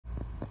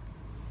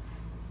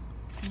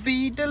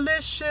Be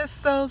delicious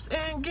soaps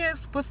and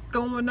gifts. What's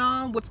going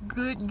on? What's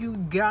good, you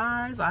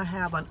guys? I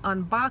have an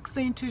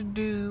unboxing to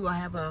do. I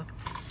have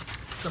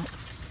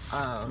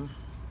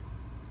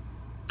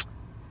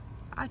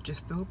I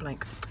just threw a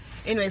blank.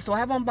 Anyway, so I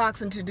have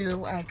unboxing to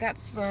do. I got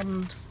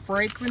some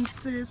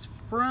fragrances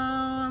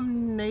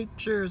from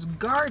Nature's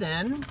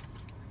Garden.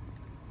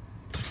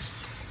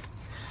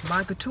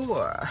 My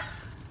couture,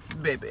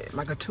 baby,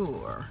 my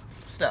couture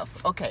stuff.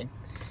 Okay,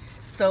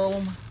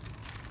 so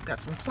got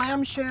some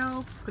clamshells.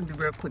 It's gonna be a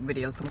real quick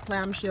video. Some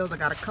clamshells. I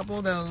got a couple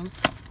of those.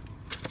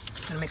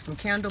 Gonna make some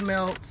candle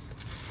melts.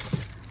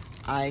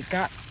 I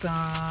got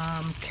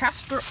some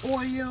castor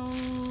oil.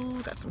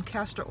 Got some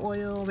castor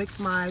oil. Makes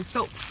my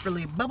soap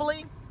really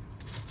bubbly.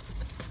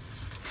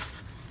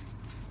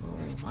 Oh,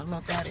 I don't know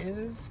what that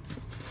is.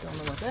 Don't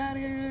know what that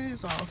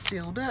is. All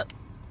sealed up.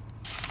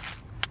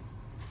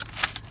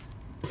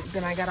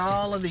 Then I got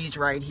all of these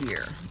right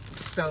here.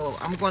 So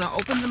I'm gonna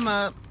open them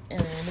up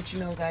and let you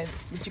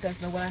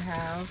guys know what I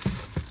have.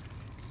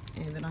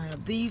 And then I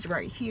have these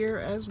right here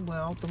as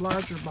well, the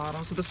larger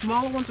bottles. So the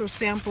smaller ones are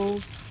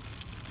samples,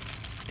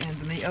 and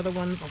then the other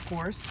ones, of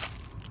course,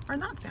 are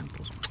not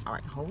samples. All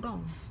right, hold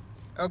on.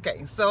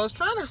 Okay, so I was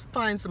trying to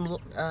find some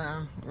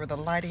where the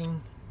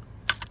lighting.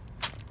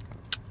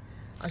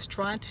 I was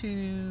trying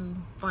to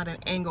find an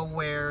angle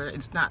where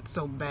it's not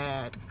so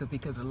bad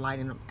because of the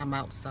lighting. I'm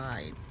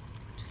outside.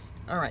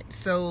 All right,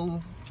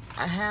 so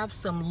I have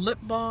some lip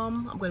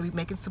balm. I'm going to be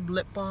making some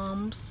lip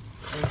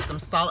balms and some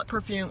solid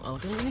perfume. Oh,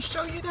 let me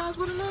show you guys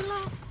what it looks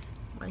like.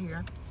 Right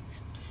here.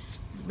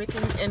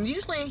 And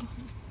usually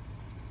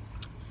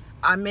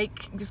I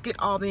just get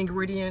all the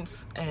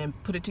ingredients and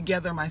put it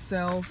together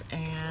myself.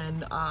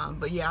 And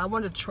but yeah, I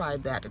wanted to try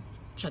that to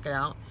check it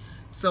out.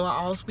 So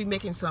I'll also be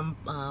making some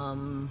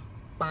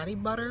body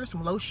butter,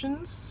 some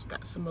lotions.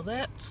 Got some of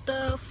that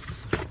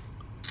stuff.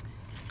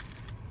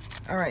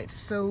 All right,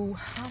 so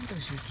how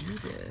does you do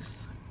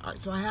this? All right,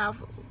 so I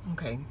have,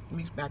 okay, let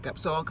me back up.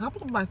 So a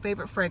couple of my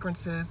favorite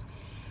fragrances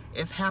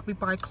is Happy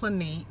by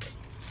Clinique,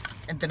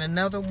 and then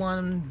another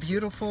one,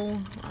 Beautiful,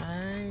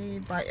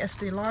 by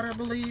Estee Lauder, I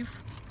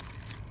believe.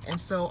 And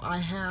so I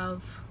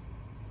have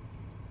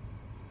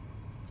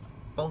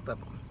both of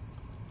them.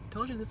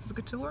 Told you this is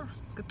couture,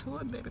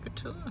 baby,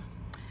 couture.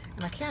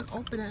 And I can't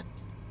open it.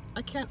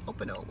 I can't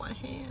open it with one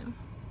hand.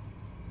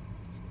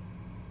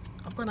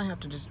 I'm gonna have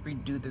to just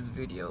redo this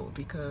video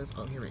because,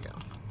 oh, here we go.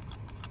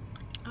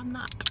 I'm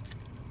not.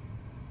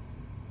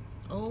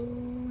 Oh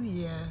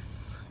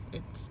yes,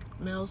 it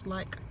smells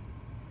like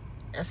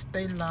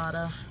Estee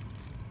Lauder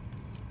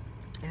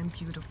and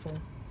Beautiful.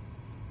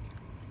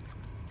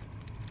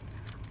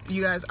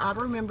 You guys, I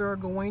remember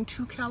going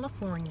to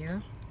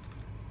California.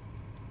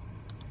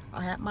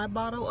 I had my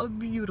bottle of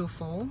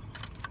Beautiful.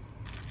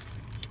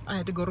 I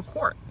had to go to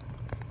court.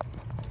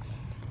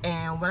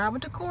 And when I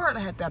went to court, I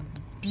had that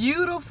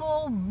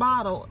beautiful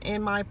bottle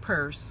in my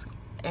purse,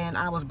 and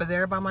I was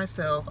there by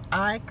myself.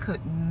 I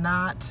could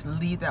not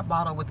leave that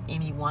bottle with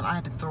anyone. I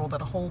had to throw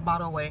that whole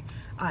bottle away.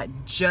 I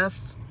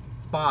just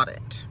bought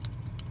it.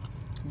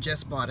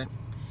 Just bought it.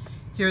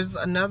 Here's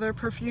another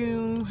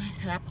perfume,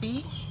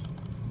 Happy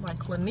by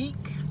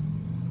Clinique.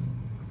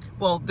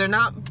 Well, they're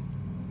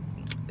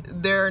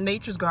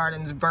Nature's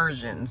Garden's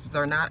versions.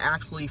 They're not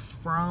actually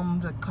from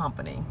the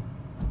company.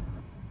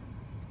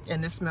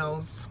 And this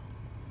smells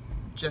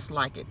just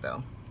like it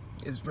though.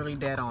 It's really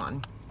dead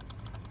on.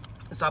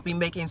 So I'll be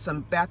making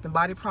some Bath and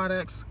Body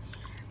products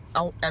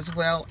as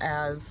well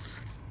as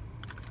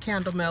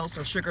candle melts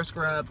or sugar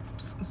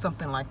scrubs,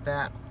 something like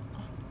that.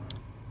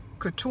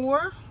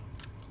 Couture.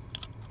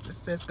 This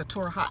says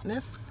Couture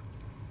Hotness.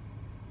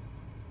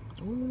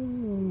 Oh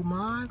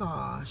my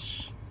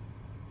gosh.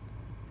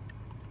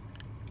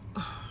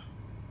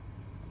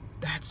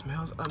 That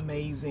smells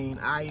amazing.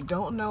 I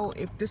don't know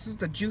if this is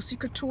the Juicy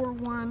Couture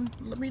one.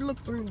 Let me look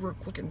through real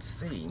quick and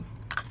see.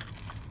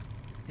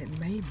 It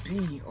may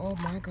be. Oh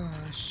my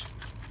gosh.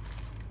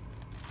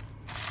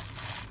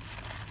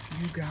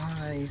 You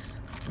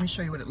guys, let me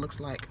show you what it looks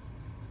like.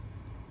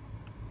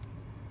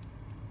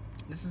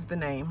 This is the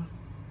name.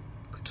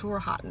 Couture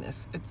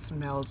Hotness. It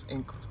smells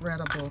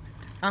incredible.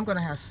 I'm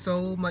gonna have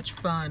so much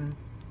fun.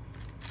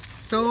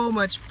 So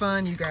much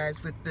fun, you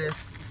guys, with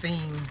this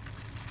theme.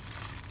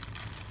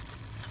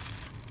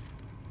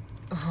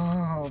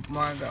 Oh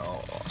my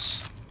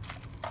gosh.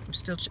 I'm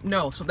still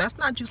no, so that's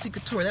not Juicy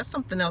Couture. That's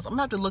something else. I'm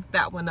gonna have to look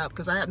that one up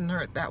because I hadn't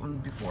heard that one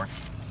before.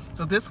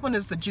 So this one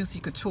is the Juicy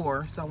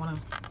Couture. So I want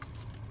to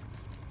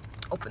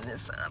open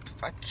this up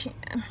if I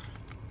can.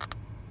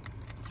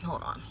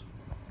 Hold on.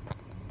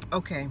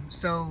 Okay,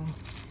 so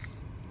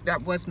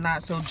that was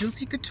not. So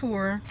Juicy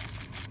Couture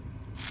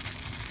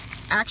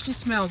actually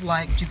smells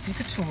like Juicy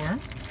Couture.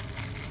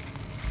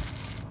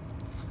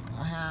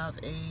 I have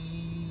a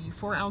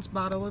 4-ounce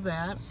bottle of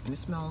that, and it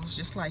smells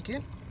just like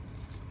it.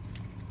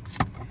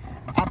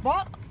 I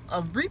bought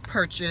a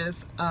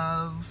repurchase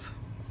of,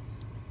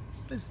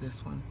 what is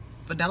this one?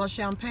 Vanilla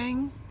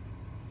Champagne.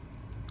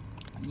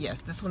 Yes,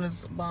 this one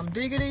is Bomb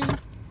Diggity.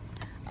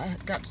 I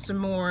got some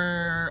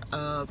more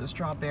of the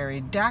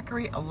strawberry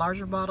daiquiri, a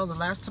larger bottle. The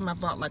last time I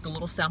bought like a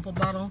little sample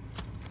bottle,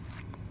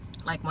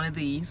 like one of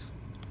these.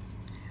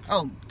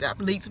 Oh, that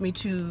leads me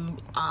to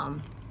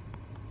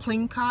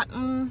clean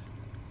cotton.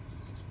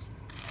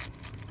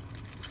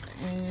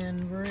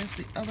 And where is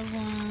the other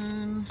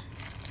one?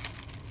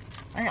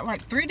 I got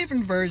like 3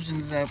 different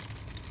versions of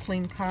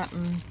clean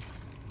cotton,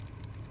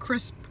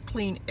 crisp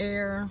clean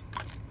air.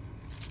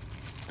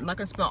 I'm not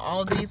gonna spell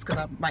all of these because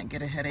I might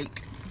get a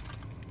headache.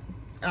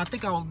 I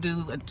think I'll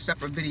do a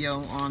separate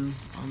video on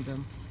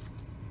them.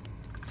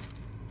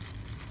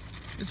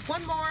 There's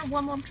one more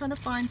I'm trying to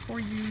find for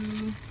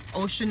you.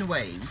 Ocean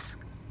Waves.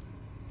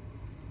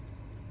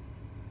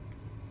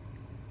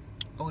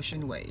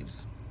 Ocean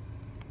Waves.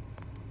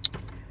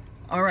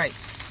 All right,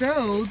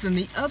 so then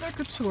the other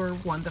couture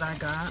one that I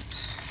got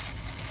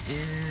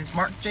is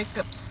Marc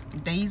Jacobs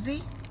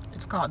Daisy.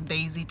 It's called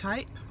Daisy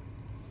Type.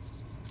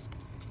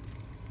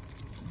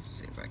 Let's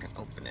see if I can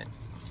open it.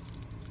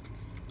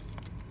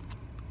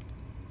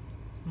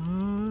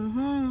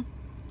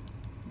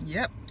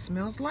 Yep,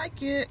 smells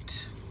like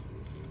it.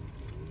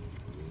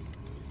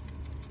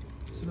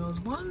 Smells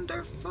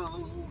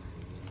wonderful.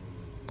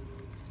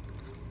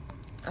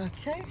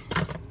 Okay,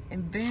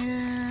 and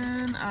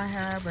then I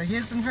have a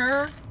His and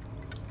Her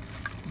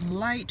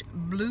light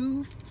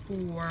blue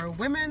for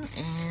women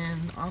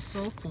and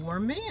also for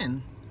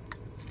men.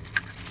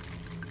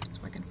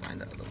 So I can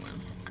find the other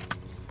one.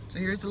 So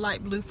here's the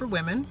light blue for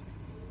women.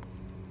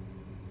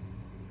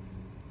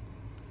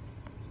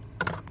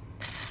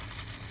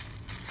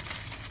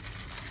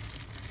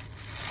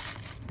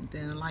 And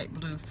then a light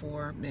blue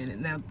for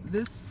men. Now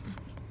these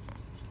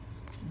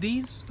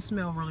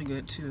smell really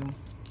good too.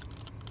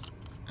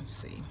 Let's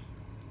see.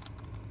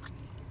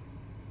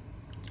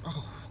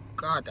 Oh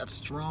God, that's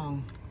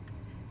strong.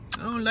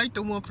 I don't like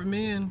the one for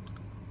men.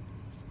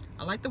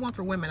 I like the one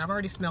for women. I've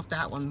already smelled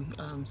that one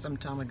some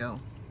time ago.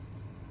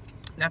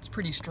 That's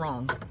pretty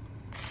strong.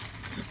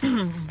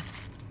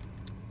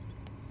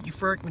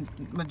 Euphoric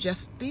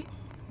Majesty.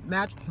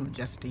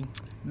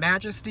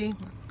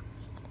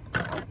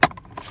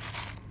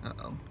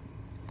 Uh-oh.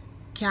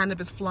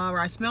 Cannabis flower.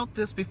 I smelled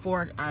this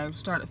before I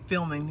started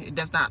filming. It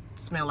does not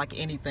smell like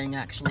anything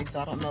actually, so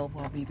I don't know if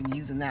I'll be even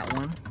using that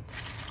one.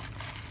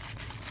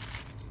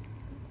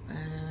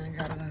 I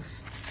got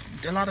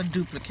a lot of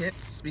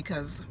duplicates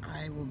because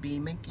I will be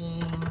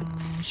making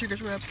sugar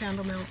rub,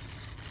 candle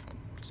melts,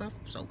 stuff.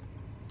 So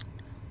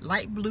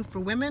light blue for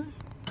women.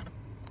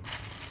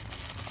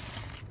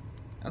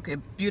 Okay,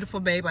 Beautiful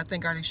Babe. I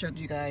think I already showed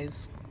you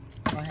guys.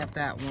 I have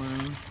that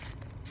one.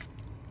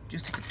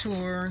 Juicy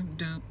Couture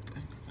dupe.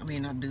 I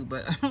mean, not dupe,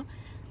 but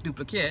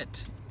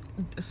duplicate.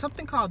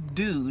 Something called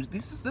Dude.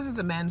 This is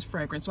a men's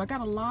fragrance. So I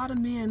got a lot of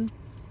men.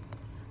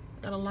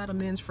 Got a lot of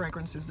men's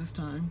fragrances this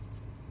time.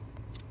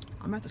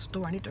 I'm at the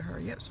store. I need to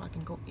hurry up so I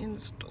can go in the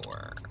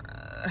store.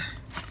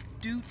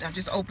 Dude, I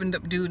just opened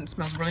up Dude and it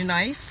smells really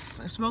nice.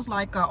 It smells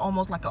like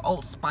almost like an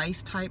Old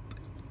Spice type,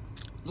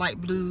 light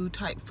blue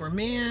type for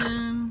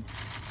men.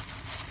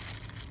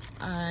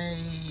 I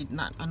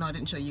know I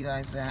didn't show you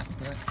guys that,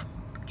 but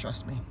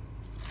trust me.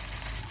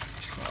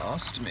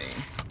 Trust me.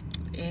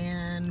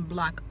 And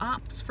Black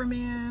Ops for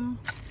men.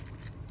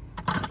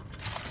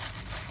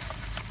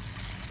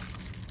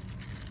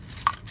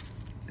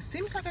 It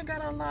seems like I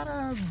got a lot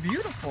of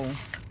beautiful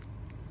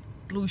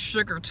blue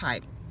sugar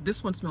type.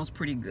 This one smells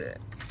pretty good.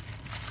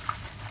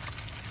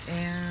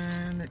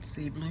 And let's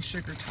see, blue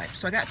sugar type.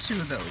 So I got 2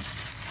 of those.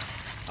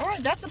 All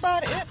right, that's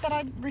about it that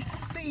I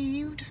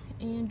received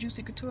in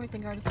Juicy Couture. I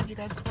think I already told you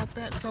guys about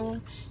that.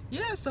 So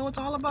yeah, so it's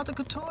all about the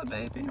couture,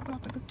 baby.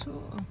 About the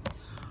couture.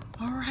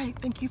 All right,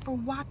 thank you for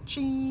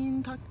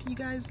watching. Talk to you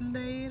guys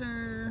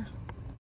later.